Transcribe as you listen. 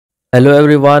Hello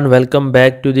everyone, welcome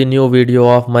back to the new video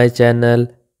of my channel.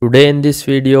 Today in this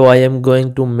video I am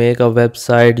going to make a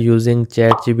website using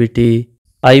ChatGPT.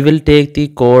 I will take the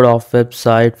code of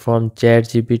website from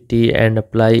ChatGPT and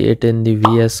apply it in the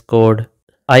VS Code.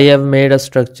 I have made a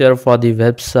structure for the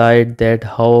website that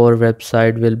how our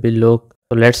website will be look.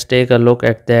 So let's take a look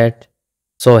at that.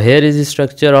 So here is the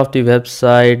structure of the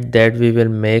website that we will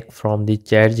make from the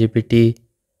ChatGPT.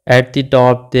 At the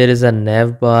top there is a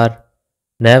nav bar.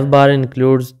 Nav bar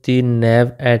includes the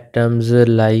nav items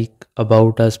like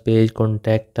about us page,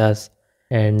 contact us,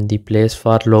 and the place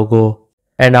for logo.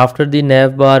 And after the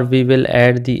nav bar, we will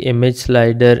add the image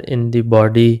slider in the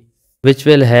body, which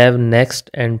will have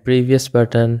next and previous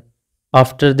button.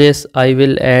 After this, I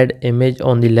will add image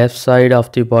on the left side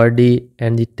of the body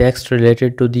and the text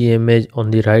related to the image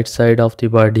on the right side of the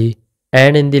body.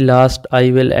 And in the last, I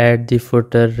will add the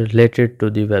footer related to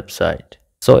the website.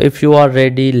 So if you are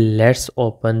ready, let's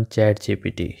open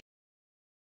ChatGPT.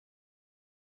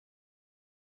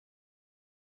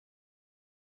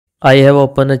 I have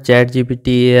opened a ChatGPT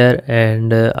here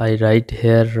and I write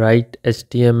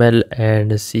HTML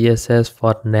and CSS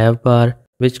for navbar,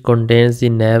 which contains the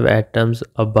nav items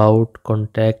about,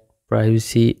 contact,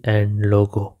 privacy and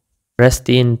logo. Press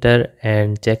the enter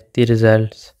and check the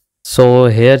results. So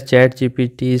here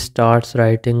ChatGPT starts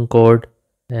writing code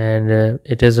and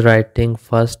it is writing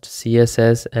first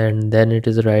CSS and then it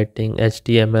is writing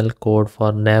HTML code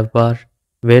for navbar.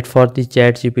 Wait for the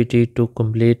ChatGPT to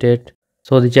complete it.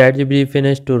 So the ChatGPT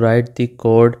finished to write the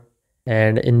code,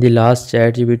 and in the last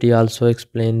ChatGPT also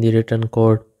explained the written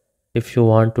code. If you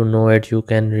want to know it, you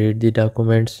can read the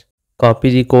documents.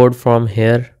 Copy the code from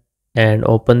here and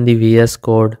open the VS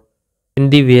Code. In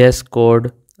the VS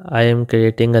Code, I am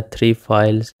creating a 3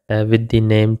 files with the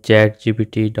name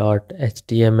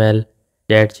chatgpt.html,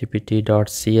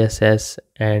 chatgpt.css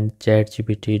and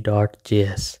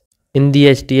chatgpt.js. In the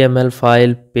HTML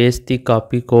file, paste the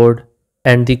copy code,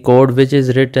 and the code which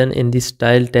is written in the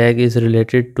style tag is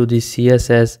related to the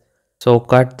CSS. So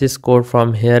cut this code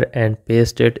from here and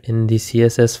paste it in the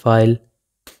CSS file.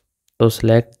 So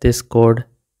select this code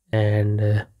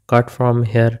and cut from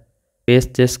here.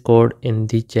 Paste this code in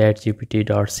the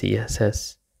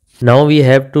chatgpt.css. Now we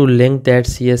have to link that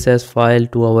CSS file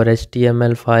to our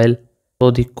HTML file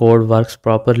so the code works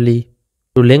properly.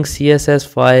 To link CSS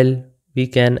file, we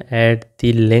can add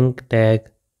the link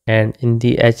tag, and in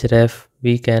the href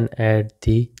we can add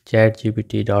the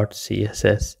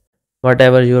chatgpt.css.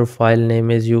 Whatever your file name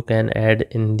is, you can add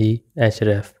in the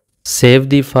href. Save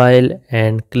the file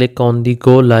and click on the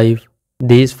go live.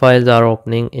 These files are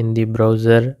opening in the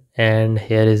browser and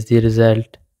here is the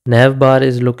result. Navbar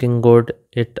is looking good.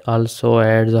 It also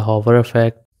adds a hover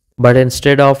effect, but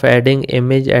instead of adding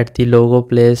image at the logo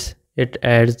place, it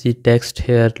adds the text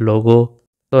here logo.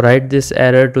 So write this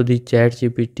error to the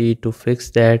ChatGPT to fix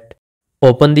that.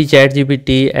 Open the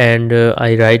ChatGPT and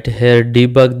I write here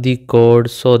debug the code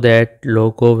so that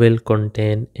logo will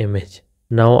contain image.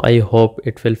 Now I hope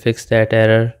it will fix that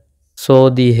error. So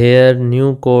the here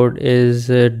new code is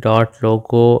dot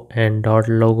logo and dot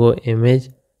logo image.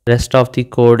 Rest of the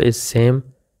code is same.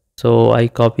 So I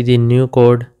copy the new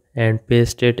code and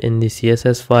paste it in the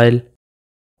CSS file.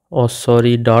 Oh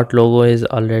sorry, dot logo is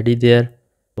already there.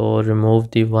 So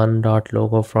remove the one dot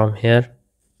logo from here.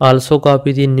 Also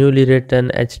copy the newly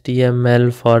written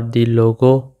HTML for the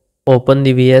logo. Open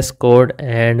the VS Code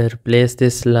and replace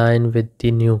this line with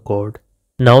the new code.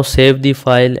 Now save the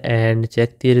file and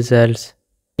check the results.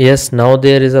 Yes, now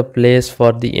there is a place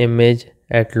for the image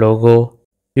at logo.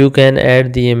 You can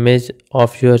add the image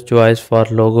of your choice for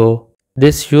logo.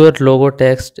 This your logo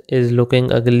text is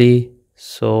looking ugly,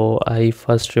 so I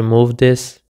first remove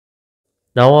this.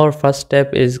 Now our first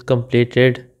step is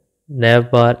completed.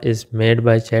 Navbar is made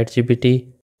by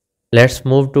ChatGPT. Let's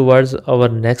move towards our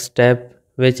next step,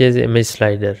 which is image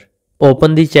slider.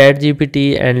 Open the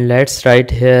ChatGPT and let's write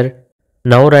here.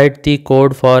 Now write the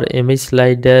code for image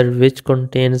slider, which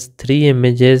contains 3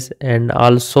 images and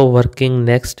also working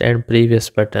next and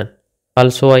previous button.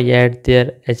 Also I add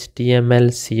there HTML,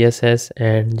 CSS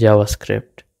and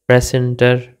JavaScript. Press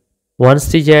enter. Once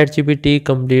the ChatGPT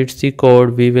completes the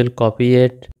code, we will copy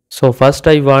it. So first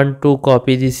I want to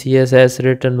copy the CSS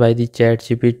written by the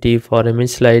ChatGPT for image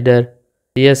slider.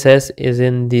 CSS is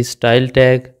in the style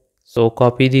tag. So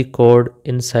copy the code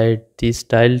inside the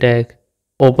style tag.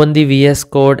 Open the VS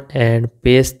Code and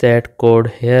paste that code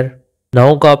here.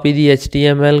 Now copy the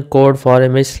HTML code for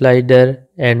image slider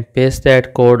and paste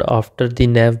that code after the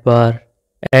navbar.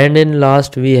 And in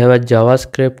last we have a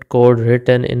JavaScript code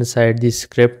written inside the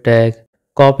script tag.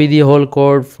 Copy the whole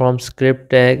code from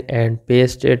script tag and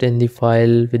paste it in the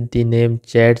file with the name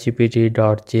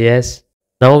chatgpt.js.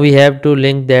 Now we have to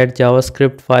link that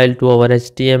JavaScript file to our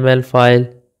HTML file.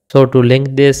 So to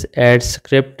link this, add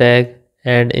script tag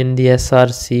and in the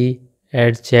src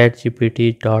add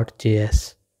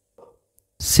chatgpt.js.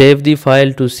 Save the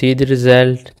file to see the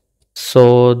result.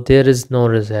 So there is no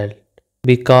result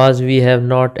because we have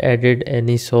not added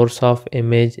any source of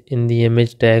image in the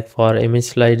image tag for image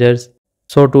sliders.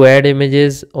 So to add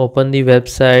images, open the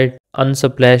website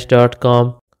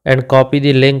unsplash.com and copy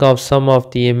the link of some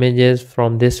of the images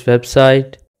from this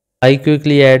website. I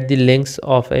quickly add the links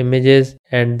of images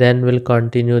and then will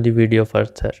continue the video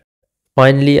further.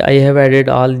 Finally, I have added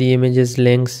all the images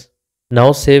links.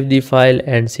 Now save the file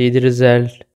and see the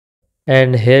result.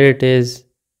 And here it is.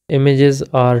 Images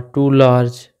are too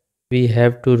large. We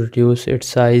have to reduce its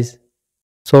size.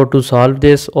 So to solve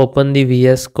this, open the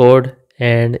VS Code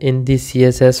and in the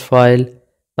CSS file,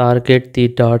 target the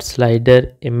dot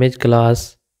slider image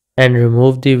class and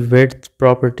remove the width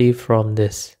property from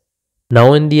this.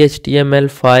 Now in the HTML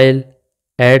file,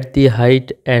 add the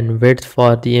height and width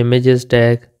for the images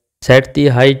tag. Set the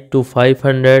height to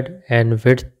 500 and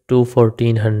width to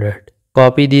 1400.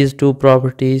 Copy these two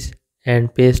properties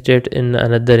and paste it in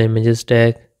another images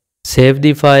tag. Save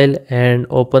the file and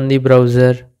open the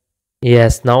browser.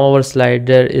 Yes, now our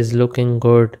slider is looking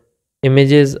good.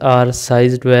 Images are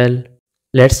sized well.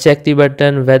 Let's check the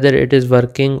button whether it is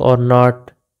working or not.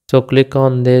 So click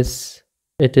on this.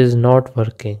 It is not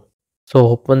working. So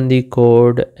open the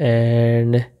code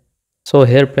and so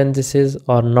here parentheses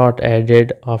are not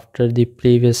added after the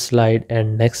previous slide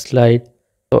and next slide.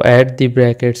 So add the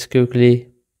brackets quickly.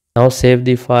 Now save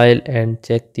the file and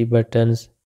check the buttons.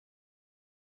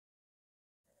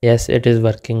 Yes, it is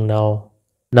working now.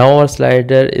 Now our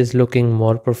slider is looking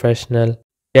more professional.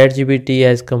 ChatGPT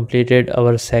has completed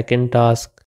our second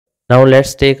task. Now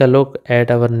let's take a look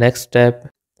at our next step,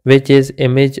 which is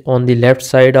image on the left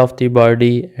side of the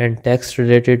body and text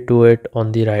related to it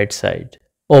on the right side.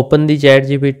 Open the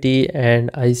ChatGPT and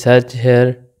I search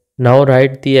here. Now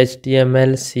write the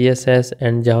HTML, CSS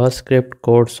and JavaScript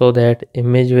code so that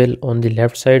image will on the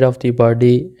left side of the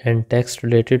body and text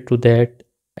related to that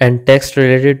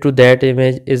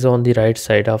image is on the right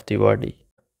side of the body.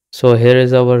 So here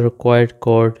is our required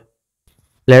code.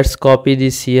 Let's copy the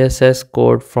CSS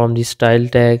code from the style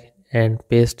tag and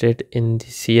paste it in the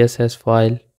CSS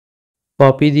file.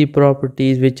 Copy the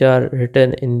properties which are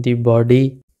written in the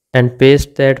body and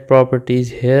paste that properties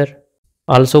here.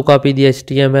 Also copy the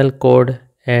HTML code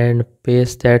and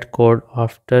paste that code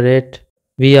after it.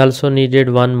 We also needed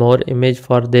one more image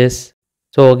for this.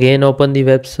 So again open the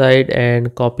website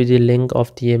and copy the link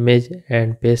of the image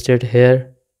and paste it here.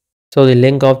 So the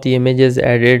link of the image is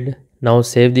added. Now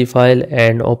save the file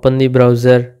and open the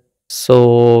browser.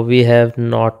 So we have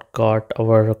not got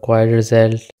our required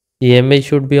result. The image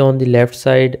should be on the left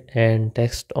side and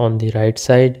text on the right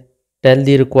side. Tell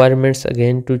the requirements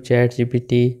again to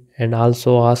ChatGPT and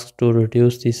also ask to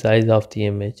reduce the size of the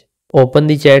image. Open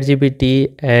the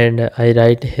ChatGPT and I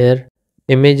write here,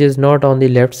 image is not on the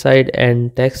left side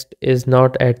and text is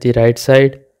not at the right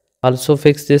side. Also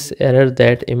fix this error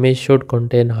that image should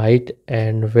contain height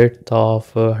and width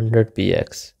of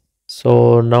 100px.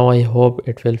 So now I hope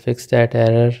it will fix that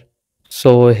error.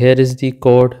 So here is the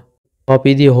code.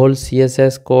 Copy the whole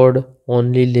CSS code,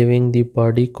 only leaving the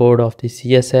body code of the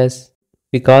CSS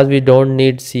because we don't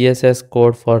need CSS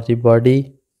code for the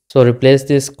body. So replace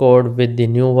this code with the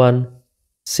new one.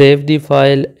 Save the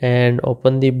file and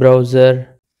open the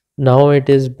browser. Now it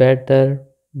is better,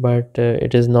 but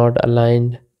it is not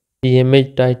aligned. The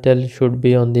image title should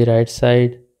be on the right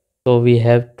side. So we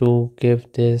have to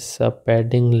give this a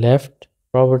padding left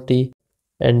property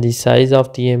and the size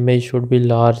of the image should be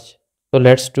large. So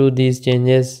let's do these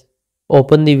changes.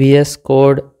 Open the VS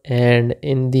Code and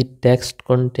in the text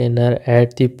container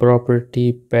add the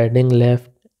property padding left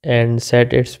and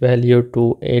set its value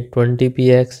to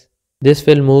 820px. This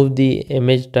will move the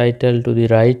image title to the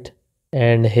right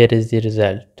and here is the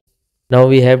result. Now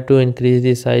we have to increase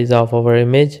the size of our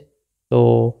image.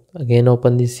 So again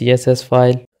open the CSS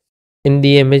file. In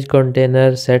the image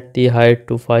container set the height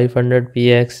to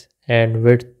 500px and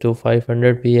width to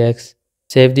 500px.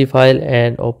 Save the file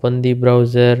and open the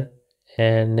browser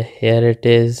and here it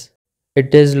is.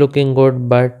 It is looking good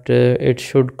but it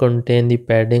should contain the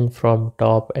padding from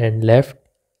top and left.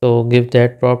 So give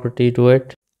that property to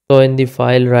it. So in the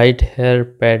file write here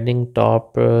padding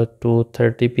top to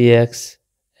 30px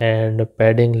and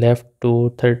padding left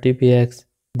to 30px.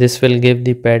 This will give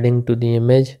the padding to the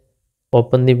image.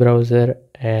 Open the browser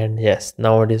and yes,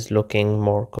 now it is looking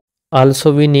more good.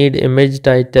 Also we need image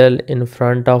title in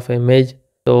front of image.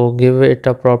 So give it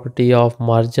a property of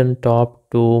margin top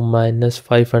to minus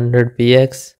 500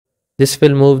 px. This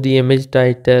will move the image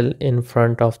title in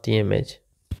front of the image.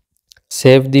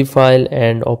 Save the file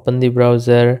and open the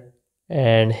browser,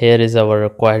 and here is our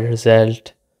required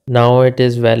result. Now it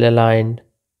is well aligned.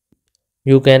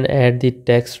 You can add the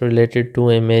text related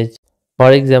to image.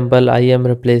 For example, I am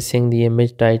replacing the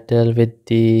image title with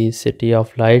the City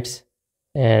of Lights,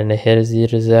 and here is the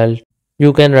result.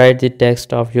 You can write the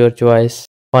text of your choice.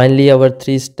 Finally, our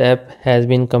 3-step has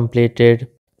been completed.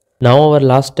 Now our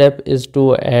last step is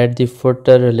to add the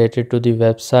footer related to the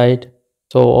website.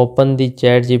 So open the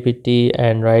ChatGPT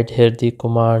and write here the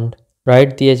command.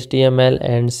 Write the HTML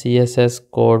and CSS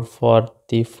code for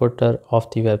the footer of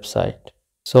the website.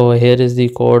 So here is the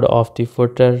code of the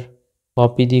footer.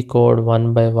 Copy the code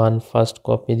one by one. First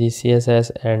copy the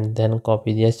CSS and then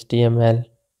copy the HTML.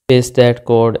 Paste that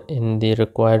code in the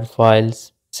required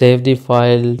files. Save the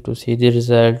file to see the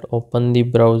result. Open the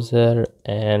browser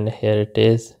and here it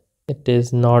is. It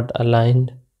is not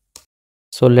aligned.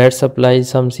 So let's apply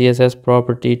some CSS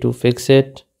property to fix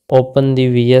it. Open the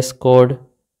VS Code,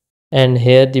 and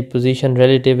here the position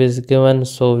relative is given,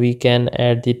 so we can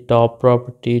add the top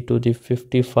property to the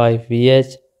 55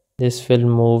 VH. This will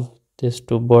move this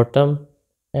to bottom,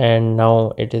 and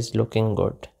now it is looking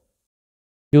good.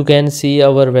 You can see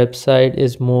our website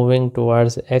is moving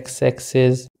towards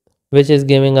x-axis, which is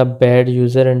giving a bad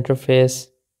user interface.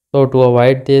 So to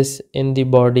avoid this, in the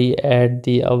body add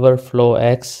the overflow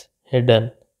x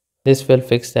hidden. This will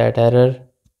fix that error.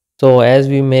 So as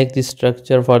we make the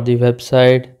structure for the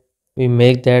website, we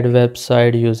make that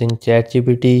website using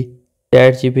ChatGPT.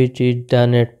 ChatGPT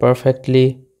done it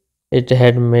perfectly. It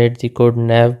had made the good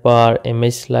nav bar,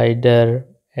 image slider,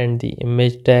 and the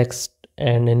image text,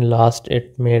 and in last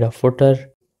it made a footer.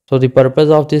 So the purpose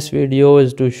of this video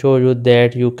is to show you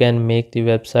that you can make the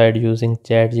website using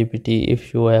ChatGPT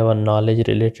if you have a knowledge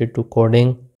related to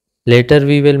coding. Later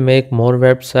we will make more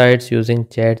websites using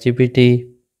ChatGPT.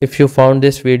 If you found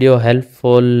this video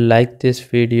helpful, like this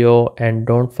video and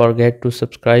don't forget to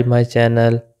subscribe my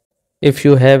channel. If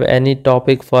you have any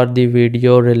topic for the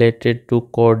video related to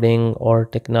coding or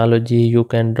technology, you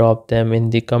can drop them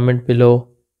in the comment below.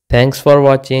 Thanks for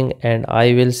watching and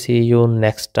I will see you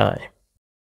next time.